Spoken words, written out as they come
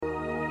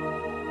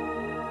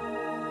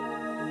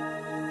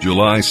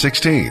July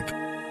 16th.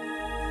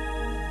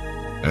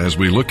 As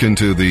we look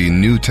into the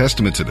New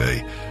Testament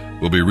today,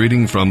 we'll be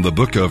reading from the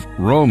book of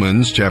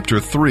Romans chapter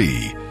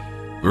 3,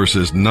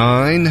 verses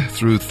 9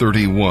 through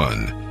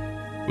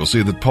 31. We'll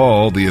see that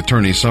Paul, the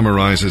attorney,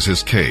 summarizes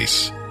his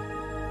case.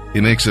 He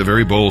makes a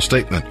very bold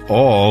statement.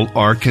 All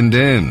are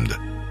condemned.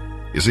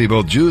 You see,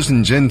 both Jews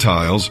and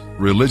Gentiles,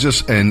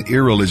 religious and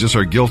irreligious,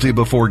 are guilty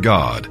before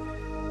God,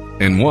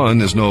 and one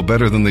is no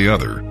better than the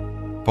other.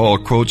 Paul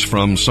quotes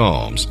from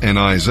Psalms and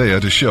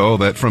Isaiah to show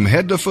that from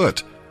head to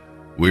foot,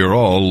 we are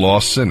all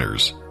lost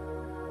sinners.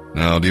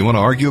 Now, do you want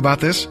to argue about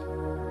this?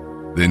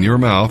 Then your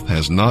mouth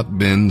has not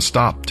been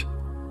stopped.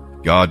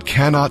 God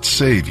cannot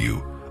save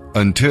you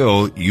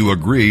until you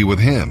agree with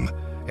Him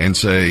and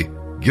say,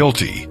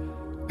 guilty,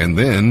 and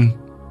then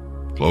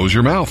close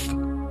your mouth.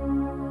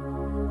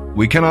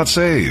 We cannot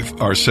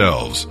save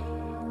ourselves.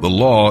 The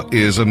law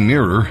is a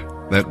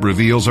mirror that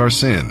reveals our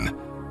sin.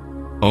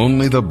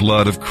 Only the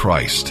blood of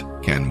Christ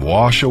can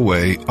wash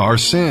away our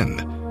sin.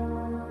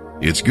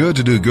 It's good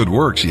to do good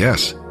works,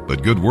 yes,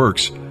 but good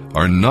works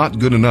are not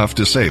good enough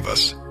to save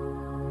us.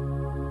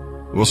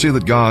 We'll see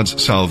that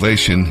God's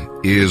salvation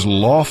is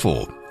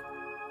lawful.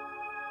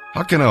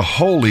 How can a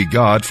holy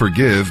God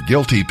forgive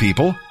guilty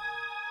people?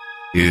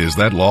 Is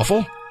that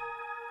lawful?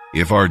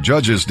 If our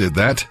judges did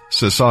that,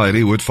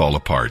 society would fall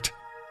apart.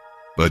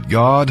 But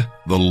God,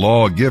 the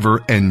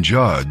lawgiver and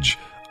judge,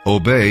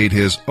 obeyed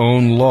His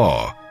own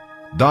law,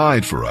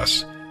 died for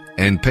us,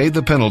 and paid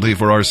the penalty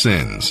for our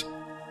sins.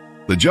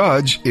 The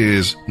judge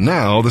is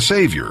now the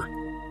Savior.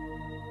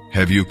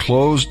 Have you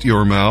closed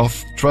your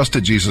mouth,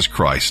 trusted Jesus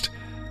Christ,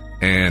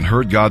 and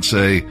heard God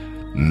say,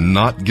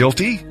 not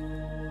guilty?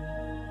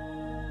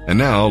 And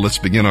now let's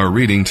begin our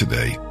reading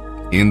today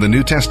in the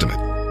New Testament.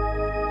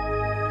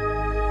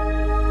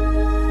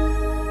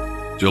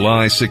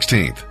 July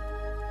 16th,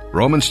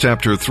 Romans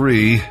chapter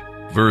 3,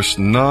 verse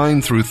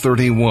 9 through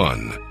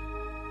 31.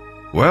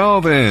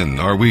 Well then,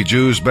 are we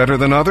Jews better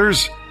than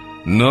others?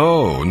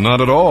 No, not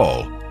at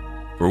all.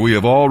 For we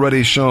have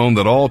already shown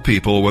that all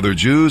people, whether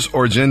Jews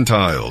or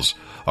Gentiles,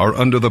 are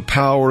under the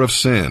power of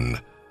sin.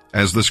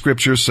 As the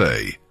Scriptures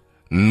say,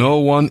 no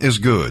one is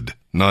good,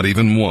 not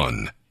even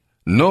one.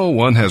 No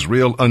one has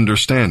real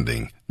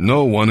understanding.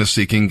 No one is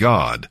seeking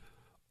God.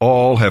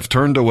 All have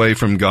turned away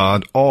from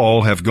God.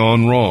 All have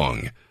gone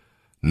wrong.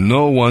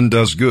 No one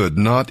does good,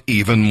 not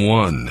even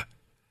one.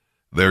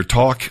 Their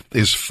talk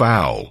is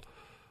foul,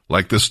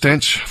 like the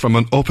stench from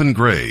an open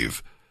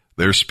grave.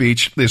 Their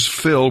speech is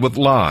filled with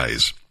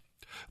lies.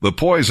 The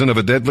poison of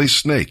a deadly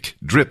snake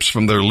drips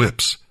from their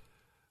lips.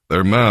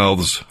 Their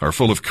mouths are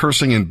full of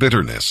cursing and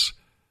bitterness.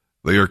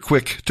 They are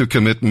quick to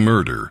commit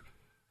murder.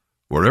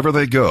 Wherever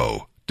they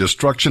go,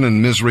 destruction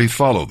and misery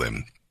follow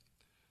them.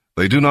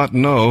 They do not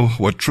know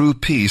what true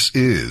peace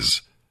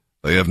is.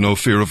 They have no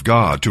fear of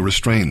God to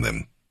restrain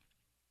them.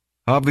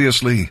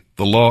 Obviously,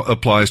 the law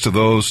applies to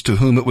those to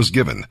whom it was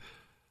given,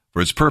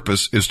 for its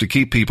purpose is to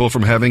keep people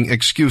from having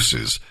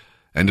excuses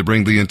and to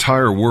bring the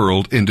entire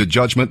world into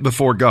judgment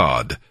before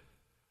God.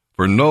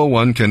 For no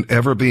one can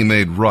ever be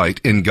made right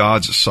in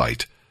God's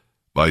sight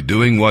by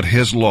doing what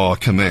His law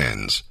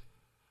commands.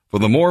 For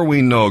the more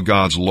we know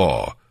God's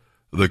law,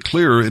 the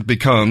clearer it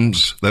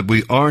becomes that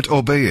we aren't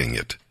obeying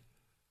it.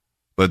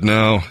 But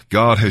now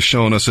God has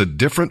shown us a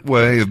different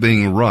way of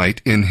being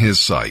right in His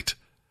sight,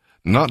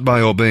 not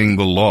by obeying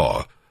the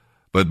law,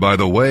 but by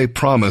the way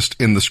promised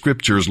in the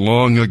Scriptures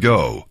long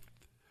ago.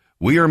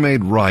 We are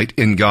made right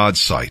in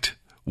God's sight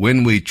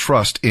when we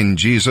trust in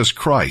Jesus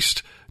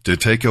Christ to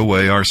take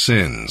away our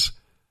sins.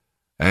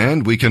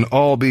 And we can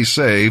all be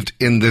saved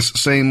in this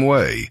same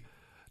way,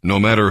 no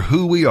matter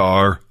who we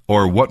are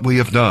or what we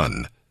have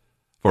done.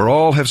 For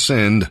all have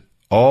sinned,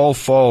 all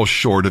fall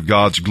short of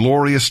God's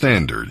glorious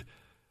standard.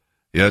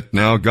 Yet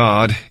now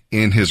God,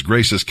 in His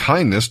gracious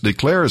kindness,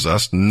 declares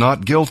us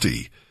not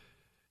guilty.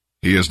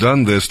 He has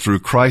done this through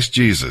Christ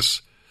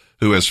Jesus,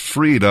 who has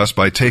freed us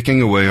by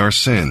taking away our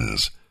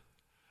sins.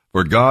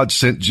 For God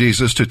sent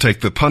Jesus to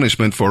take the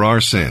punishment for our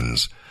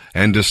sins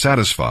and to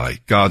satisfy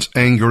God's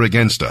anger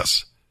against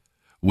us.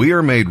 We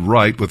are made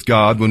right with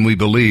God when we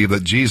believe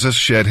that Jesus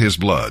shed His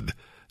blood,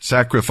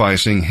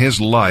 sacrificing His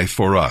life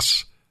for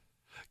us.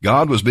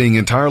 God was being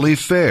entirely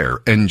fair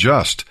and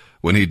just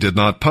when He did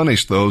not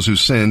punish those who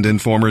sinned in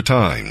former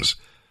times,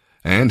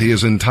 and He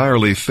is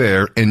entirely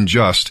fair and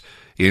just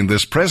in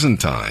this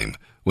present time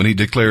when He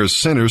declares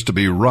sinners to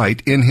be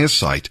right in His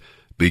sight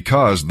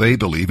because they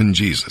believe in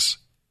Jesus.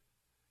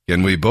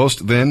 Can we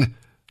boast, then,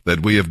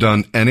 that we have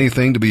done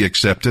anything to be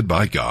accepted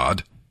by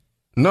God?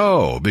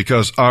 No,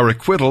 because our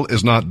acquittal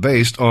is not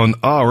based on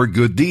our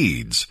good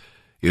deeds.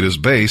 It is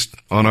based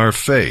on our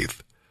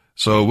faith.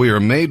 So we are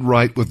made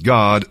right with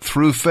God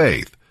through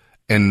faith,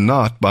 and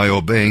not by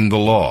obeying the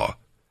law.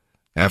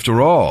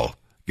 After all,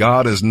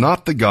 God is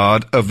not the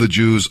God of the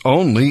Jews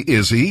only,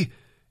 is He?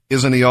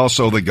 Isn't He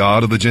also the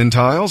God of the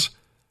Gentiles?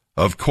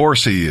 Of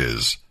course He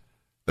is.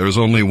 There is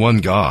only one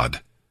God,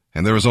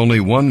 and there is only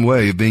one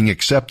way of being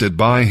accepted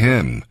by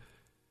Him.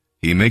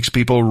 He makes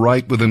people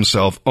right with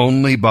Himself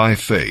only by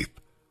faith.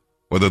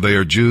 whether they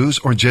are Jews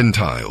or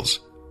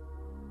Gentiles.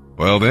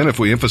 Well then, if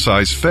we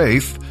emphasize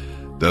faith,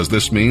 does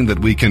this mean that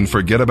we can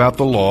forget about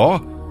the law?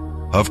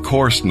 Of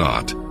course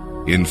not.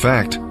 In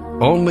fact,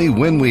 only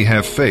when we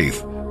have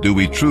faith do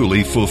we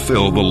truly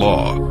fulfill the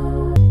law.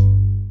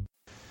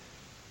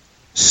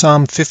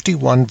 Psalm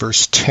 51,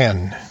 verse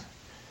 10.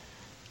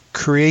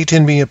 Create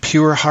in me a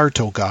pure heart,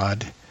 O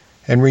God,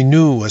 and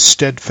renew a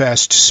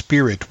steadfast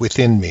spirit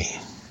within me.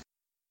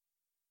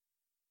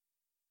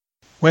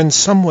 When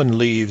someone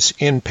leaves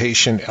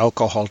inpatient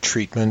alcohol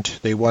treatment,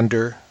 they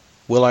wonder,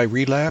 will I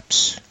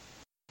relapse?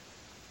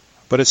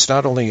 But it's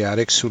not only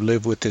addicts who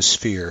live with this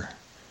fear.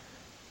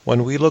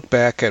 When we look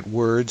back at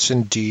words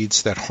and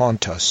deeds that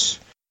haunt us,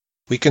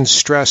 we can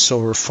stress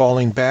over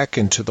falling back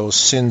into those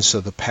sins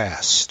of the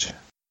past.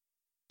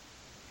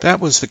 That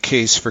was the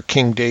case for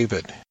King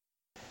David.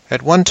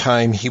 At one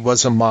time he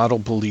was a model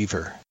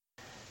believer.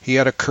 He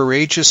had a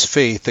courageous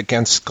faith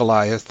against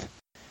Goliath.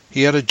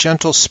 He had a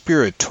gentle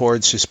spirit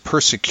towards his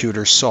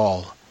persecutor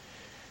Saul.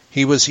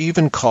 He was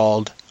even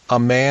called a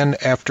man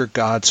after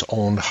God's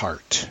own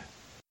heart.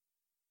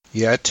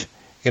 Yet,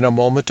 in a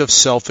moment of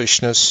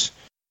selfishness,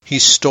 he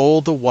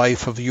stole the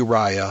wife of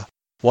Uriah,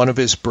 one of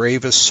his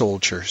bravest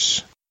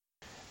soldiers.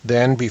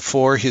 Then,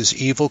 before his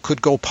evil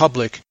could go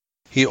public,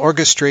 he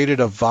orchestrated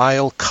a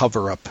vile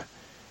cover-up.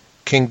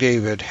 King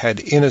David had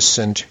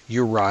innocent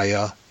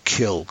Uriah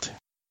killed.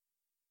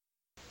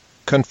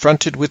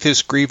 Confronted with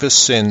his grievous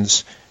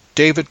sins,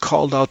 David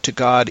called out to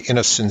God in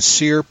a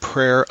sincere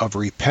prayer of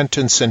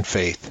repentance and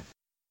faith.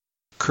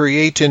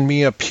 Create in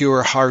me a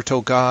pure heart,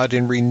 O God,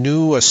 and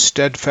renew a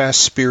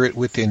steadfast spirit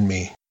within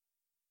me.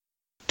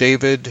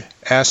 David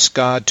asked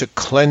God to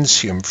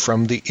cleanse him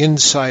from the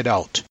inside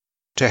out,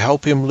 to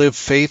help him live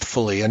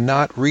faithfully and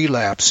not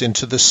relapse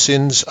into the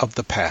sins of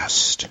the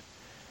past.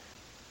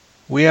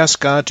 We ask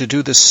God to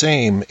do the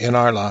same in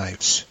our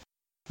lives.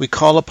 We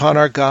call upon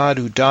our God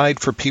who died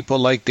for people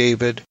like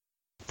David,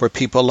 for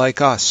people like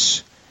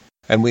us,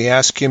 and we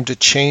ask him to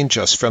change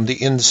us from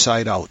the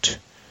inside out.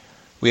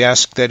 We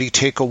ask that he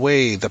take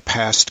away the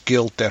past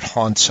guilt that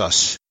haunts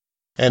us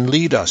and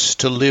lead us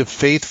to live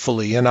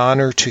faithfully in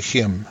honor to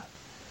him.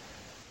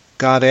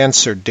 God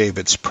answered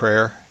David's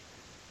prayer.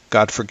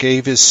 God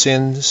forgave his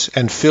sins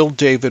and filled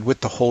David with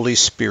the Holy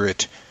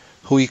Spirit,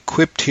 who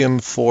equipped him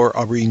for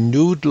a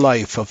renewed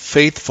life of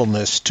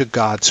faithfulness to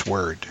God's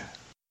Word.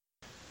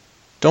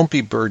 Don't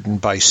be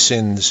burdened by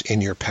sins in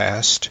your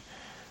past.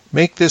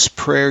 Make this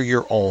prayer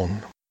your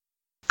own.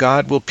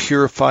 God will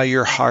purify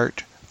your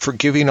heart,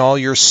 forgiving all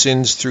your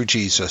sins through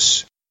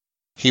Jesus.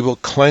 He will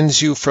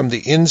cleanse you from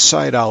the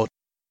inside out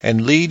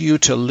and lead you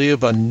to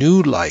live a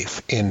new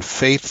life in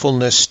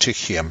faithfulness to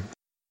him.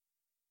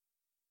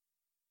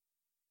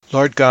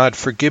 Lord God,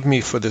 forgive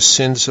me for the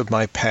sins of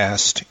my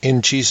past,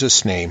 in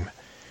Jesus' name.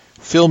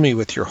 Fill me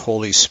with your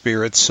Holy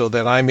Spirit so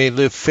that I may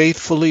live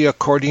faithfully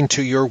according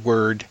to your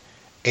word.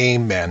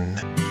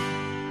 Amen.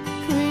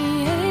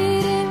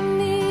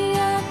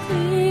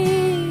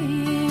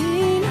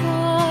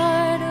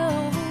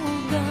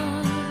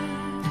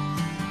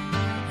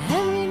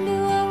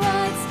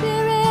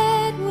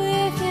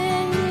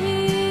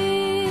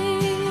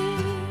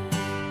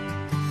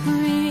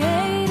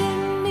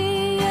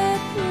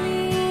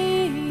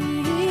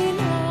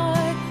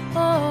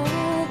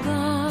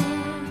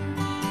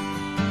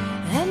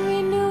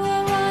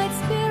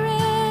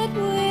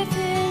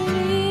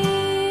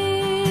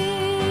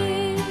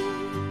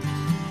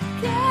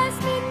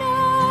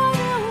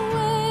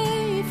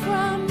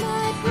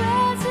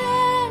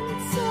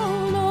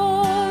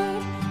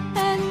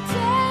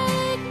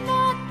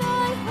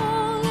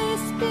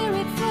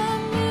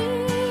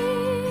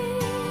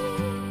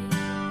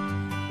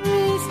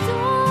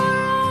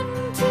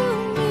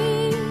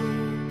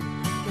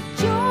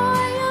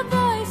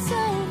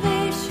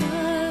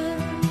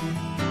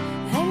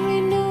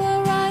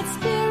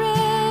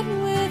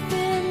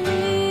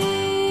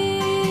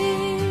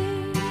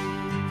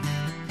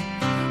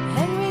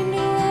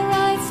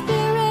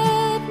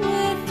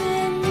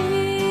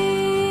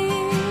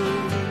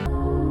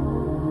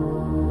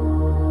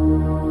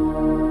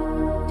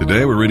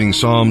 Today we're reading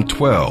Psalm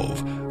 12,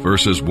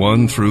 verses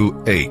 1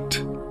 through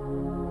 8.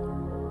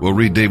 We'll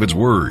read David's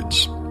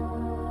words.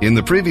 In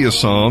the previous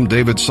psalm,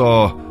 David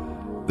saw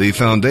the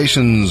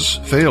foundations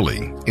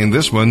failing. In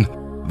this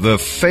one, the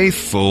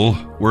faithful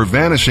were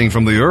vanishing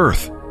from the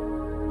earth.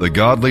 The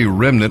godly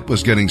remnant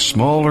was getting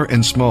smaller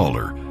and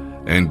smaller,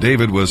 and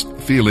David was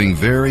feeling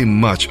very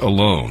much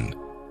alone.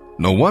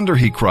 No wonder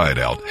he cried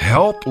out,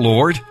 "Help,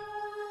 Lord!"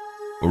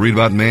 We'll read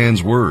about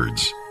man's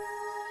words.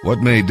 What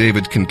made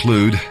David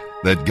conclude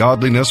that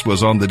godliness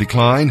was on the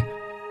decline?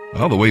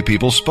 Well, the way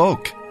people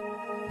spoke.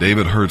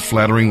 David heard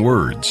flattering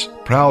words,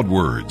 proud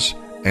words,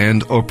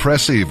 and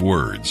oppressive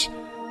words,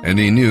 and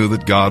he knew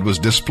that God was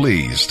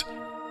displeased.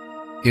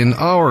 In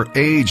our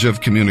age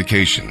of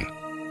communication,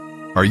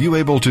 are you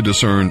able to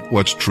discern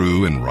what's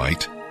true and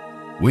right?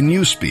 When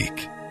you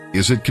speak,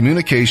 is it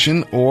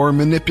communication or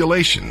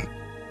manipulation?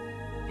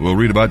 We'll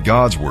read about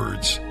God's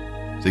words.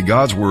 See,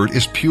 God's word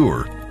is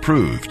pure,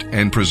 proved,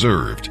 and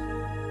preserved.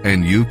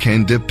 and you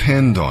can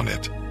depend on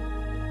it.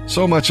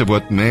 So much of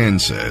what man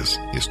says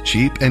is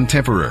cheap and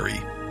temporary,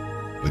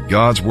 but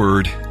God's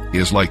word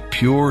is like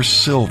pure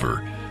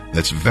silver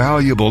that's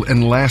valuable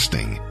and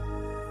lasting.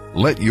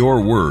 Let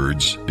your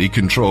words be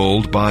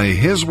controlled by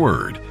His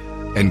word,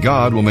 and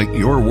God will make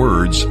your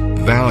words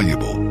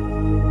valuable.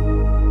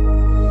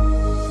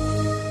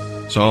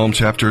 Psalm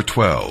chapter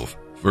 12,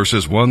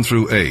 verses 1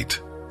 through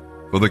 8.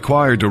 For the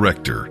choir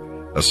director,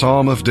 a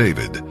psalm of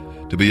David,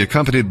 to be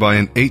accompanied by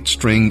an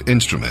 8-stringed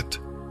instrument.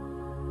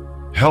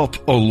 Help,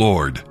 O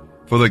Lord,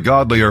 for the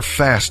godly are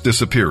fast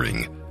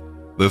disappearing.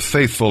 The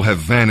faithful have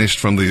vanished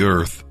from the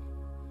earth.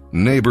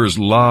 Neighbors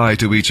lie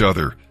to each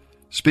other,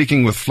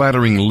 speaking with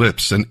flattering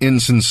lips and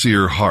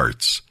insincere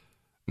hearts.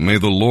 May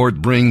the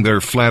Lord bring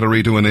their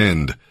flattery to an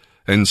end,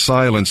 and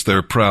silence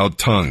their proud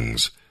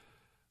tongues.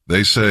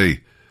 They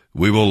say,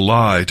 we will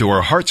lie to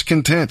our heart's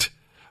content.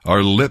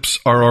 Our lips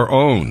are our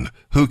own.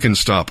 Who can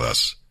stop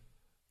us?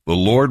 The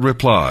Lord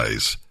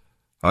replies,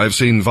 I've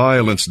seen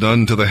violence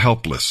done to the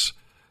helpless,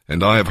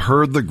 and I have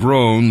heard the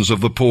groans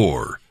of the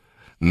poor.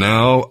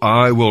 Now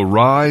I will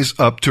rise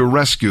up to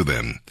rescue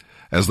them,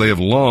 as they have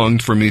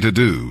longed for me to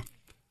do.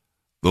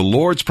 The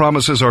Lord's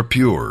promises are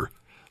pure,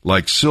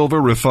 like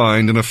silver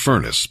refined in a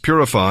furnace,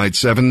 purified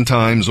 7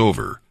 times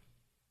over.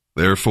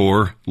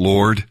 Therefore,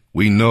 Lord,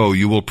 we know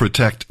you will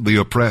protect the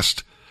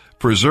oppressed,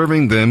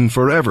 preserving them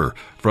forever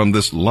from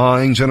this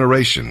lying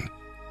generation,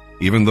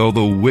 even though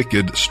the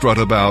wicked strut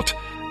about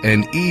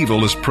and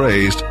evil is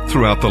praised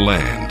throughout the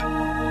land.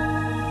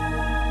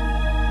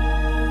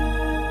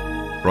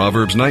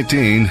 Proverbs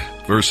 19,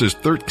 verses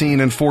 13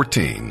 and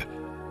 14.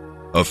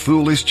 A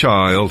foolish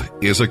child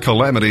is a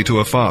calamity to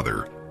a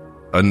father.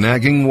 A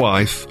nagging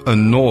wife, a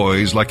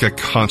noise like a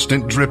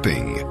constant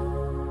dripping.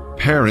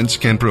 Parents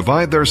can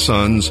provide their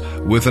sons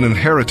with an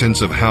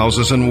inheritance of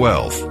houses and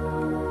wealth,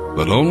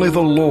 but only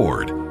the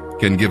Lord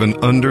can give an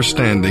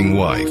understanding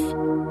wife.